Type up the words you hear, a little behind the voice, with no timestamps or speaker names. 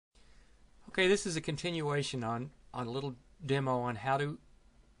Okay, this is a continuation on a little demo on how to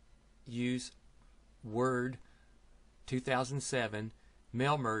use Word 2007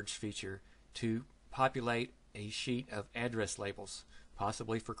 mail merge feature to populate a sheet of address labels,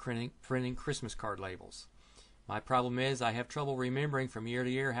 possibly for printing Christmas card labels. My problem is I have trouble remembering from year to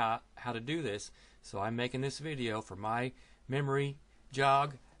year how to do this, so I'm making this video for my memory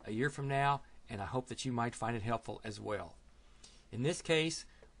jog a year from now, and I hope that you might find it helpful as well. In this case,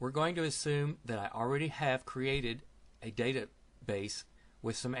 we're going to assume that I already have created a database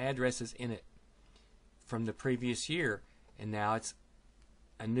with some addresses in it from the previous year, and now it's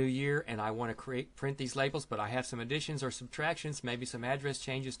a new year and I want to print these labels, but I have some additions or subtractions, maybe some address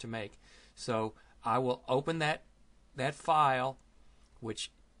changes to make. So I will open that file, which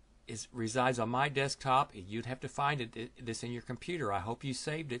resides on my desktop. You'd have to find this in your computer. I hope you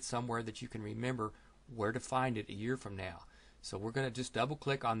saved it somewhere that you can remember where to find it a year from now. So we're going to just double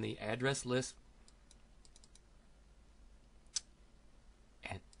click on the address list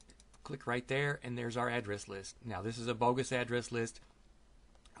and click right there, and there's our address list. Now this is a bogus address list.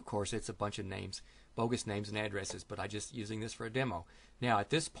 Of course, it's a bunch of names, bogus names and addresses, but I'm just using this for a demo. Now at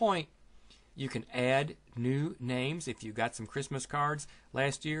this point, you can add new names. If you got some Christmas cards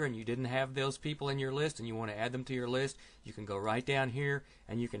last year and you didn't have those people in your list and you want to add them to your list, you can go right down here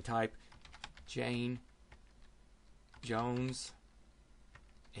and you can type Jane Jones,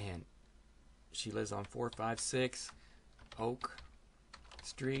 and she lives on 456 Oak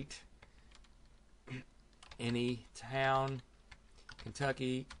Street, any town,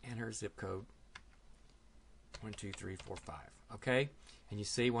 Kentucky, and her zip code 12345. Okay, and you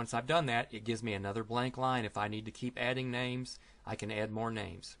see, once I've done that, it gives me another blank line. If I need to keep adding names, I can add more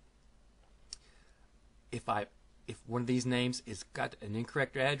names. If one of these names is got an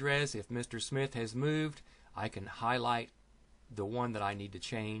incorrect address, if Mr. Smith has moved, I can highlight the one that I need to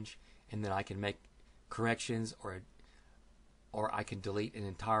change, and then I can make corrections, or I can delete an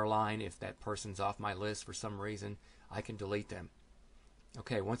entire line. If that person's off my list for some reason, I can delete them.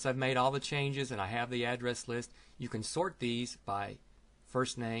 Okay, once I've made all the changes and I have the address list, you can sort these by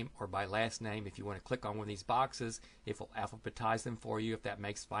first name or by last name. If you want to click on one of these boxes, it will alphabetize them for you. If that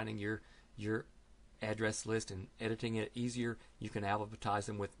makes finding your address list and editing it easier, you can alphabetize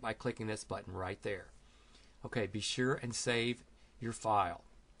them by clicking this button right there. Okay, be sure and save your file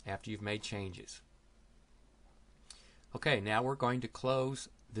after you've made changes. Okay, now we're going to close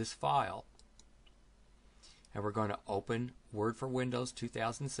this file, and we're going to open Word for Windows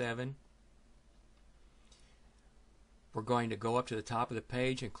 2007. We're going to go up to the top of the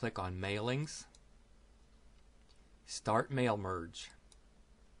page and click on Mailings, Start Mail Merge.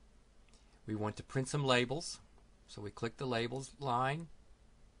 We want to print some labels, so we click the Labels line.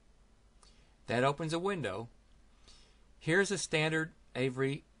 That opens a window. Here's a standard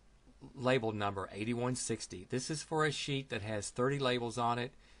Avery label number, 8160. This is for a sheet that has 30 labels on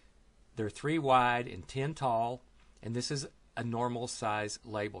it. They're 3 wide and 10 tall, and this is a normal size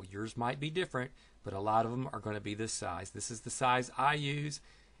label. Yours might be different, but a lot of them are going to be this size. This is the size I use,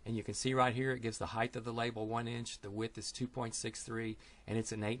 and you can see right here it gives the height of the label 1 inch, the width is 2.63, and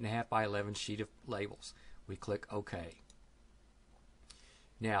it's an 8.5 by 11 sheet of labels. We click OK.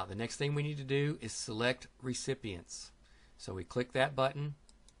 Now the next thing we need to do is select recipients. So we click that button,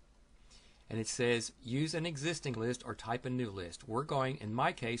 and it says use an existing list or type a new list. In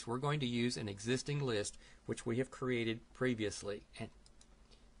my case, we're going to use an existing list which we have created previously, and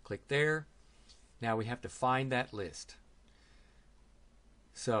click there. Now we have to find that list.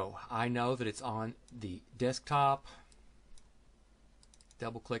 So I know that it's on the desktop.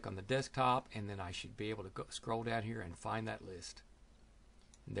 Double click on the desktop, and then I should be able to scroll down here and find that list.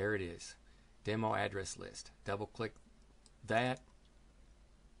 And there it is, demo address list. Double click that,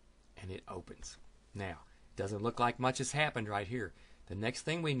 and it opens. Now, it doesn't look like much has happened right here. The next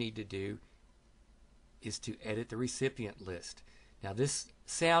thing we need to do is to edit the recipient list. Now this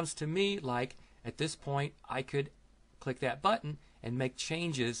sounds to me like at this point I could click that button and make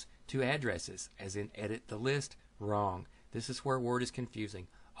changes to addresses, as in edit the list. Wrong. This is where Word is confusing.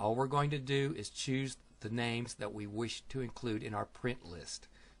 All we're going to do is choose the names that we wish to include in our print list.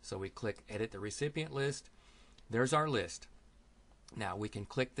 So we click edit the recipient list. There's our list. Now we can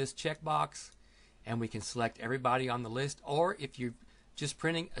click this checkbox and we can select everybody on the list, or if you're just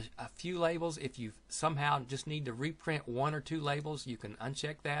printing a few labels, if you somehow just need to reprint 1 or 2 labels, you can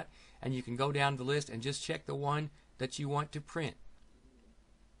uncheck that and you can go down the list and just check the one that you want to print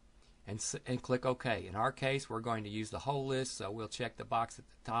and click OK. In our case, we're going to use the whole list, so we'll check the box at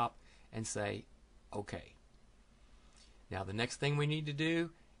the top and say OK. Now the next thing we need to do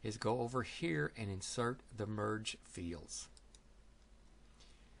is go over here and insert the merge fields.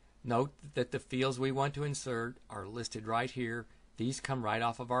 Note that the fields we want to insert are listed right here. These come right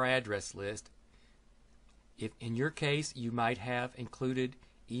off of our address list. If in your case you might have included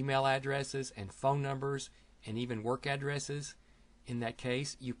email addresses and phone numbers and even work addresses, in that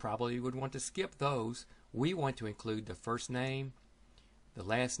case you probably would want to skip those. We want to include the first name, the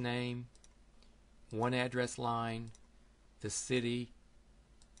last name, one address line, the city,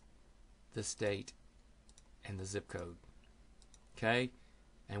 the state, and the zip code. Okay?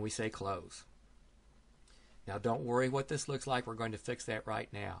 And we say close. Now don't worry what this looks like. We're going to fix that right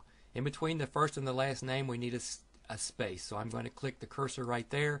now. In between the first and the last name we need a space. So I'm going to click the cursor right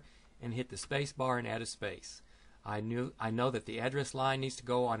there and hit the space bar and add a space. I know that the address line needs to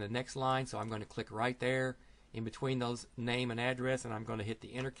go on the next line, so I'm going to click right there in between those name and address, and I'm going to hit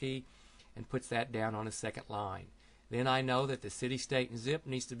the enter key and puts that down on the second line. Then I know that the city, state, and zip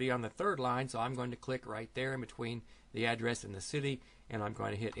needs to be on the third line, so I'm going to click right there in between the address and the city, and I'm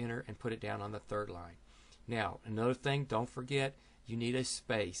going to hit enter and put it down on the third line. Now, another thing, don't forget, you need a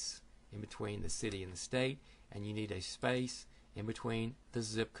space in between the city and the state, and you need a space in between the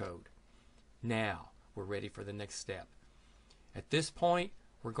zip code. Now, we're ready for the next step. At this point,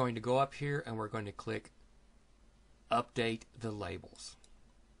 we're going to go up here and we're going to click Update the Labels.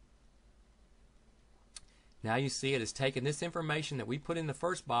 Now you see it has taken this information that we put in the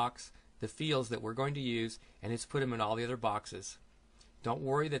first box, the fields that we're going to use, and it's put them in all the other boxes. Don't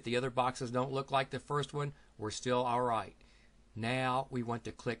worry that the other boxes don't look like the first one. We're still alright. Now we want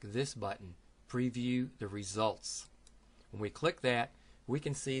to click this button, Preview the Results. When we click that, we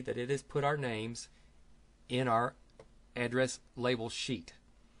can see that it has put our names in our address label sheet.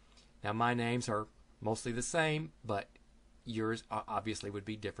 Now my names are mostly the same, but yours obviously would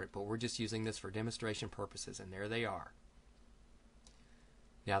be different, but we're just using this for demonstration purposes, and there they are.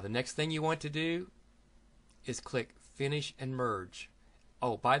 Now the next thing you want to do is click Finish and Merge.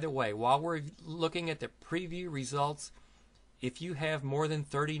 Oh, by the way, while we're looking at the preview results, if you have more than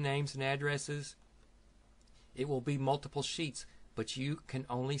 30 names and addresses, it will be multiple sheets, but you can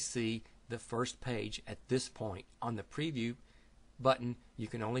only see the first page at this point. On the preview button, you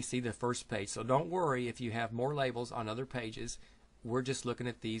can only see the first page. So don't worry if you have more labels on other pages. We're just looking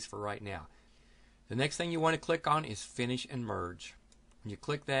at these for right now. The next thing you want to click on is Finish and Merge. When you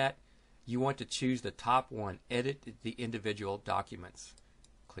click that, you want to choose the top one, Edit the Individual Documents.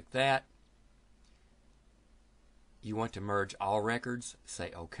 Click that. You want to merge all records,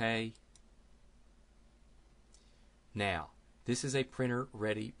 say OK. Now, this is a printer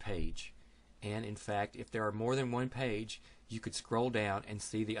ready page. And in fact, if there are more than one page, you could scroll down and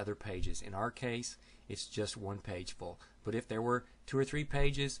see the other pages. In our case, it's just one page full. But if there were 2 or 3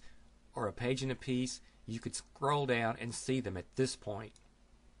 pages or a page and a piece, you could scroll down and see them at this point.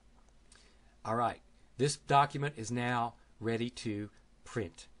 Alright, this document is now ready to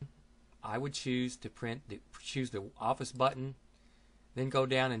print. I would choose to print, choose the Office button, then go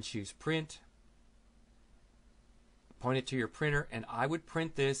down and choose Print. Point it to your printer, and I would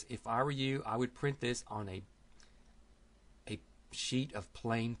print this, if I were you, I would print this on a sheet of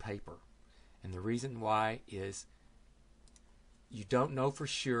plain paper. And the reason why is you don't know for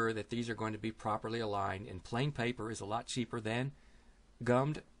sure that these are going to be properly aligned, and plain paper is a lot cheaper than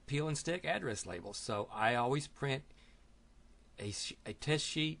gummed peel and stick address labels. So I always print a test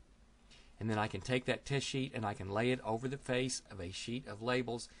sheet, and then I can take that test sheet and I can lay it over the face of a sheet of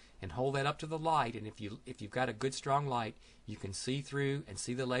labels and hold that up to the light, and if you've got a good strong light, you can see through and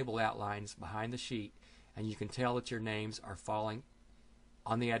see the label outlines behind the sheet, and you can tell that your names are falling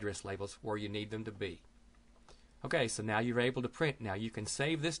on the address labels where you need them to be. Okay, so now you're able to print. Now you can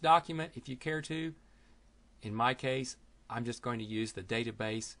save this document if you care to. In my case, I'm just going to use the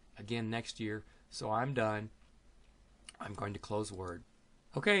database again next year, so I'm done. I'm going to close Word.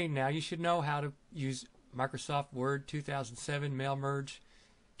 Okay, now you should know how to use Microsoft Word 2007 Mail Merge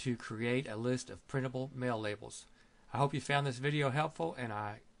to create a list of printable mail labels. I hope you found this video helpful, and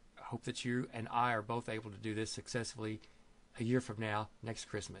I hope that you and I are both able to do this successfully a year from now, next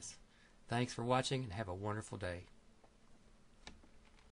Christmas. Thanks for watching, and have a wonderful day.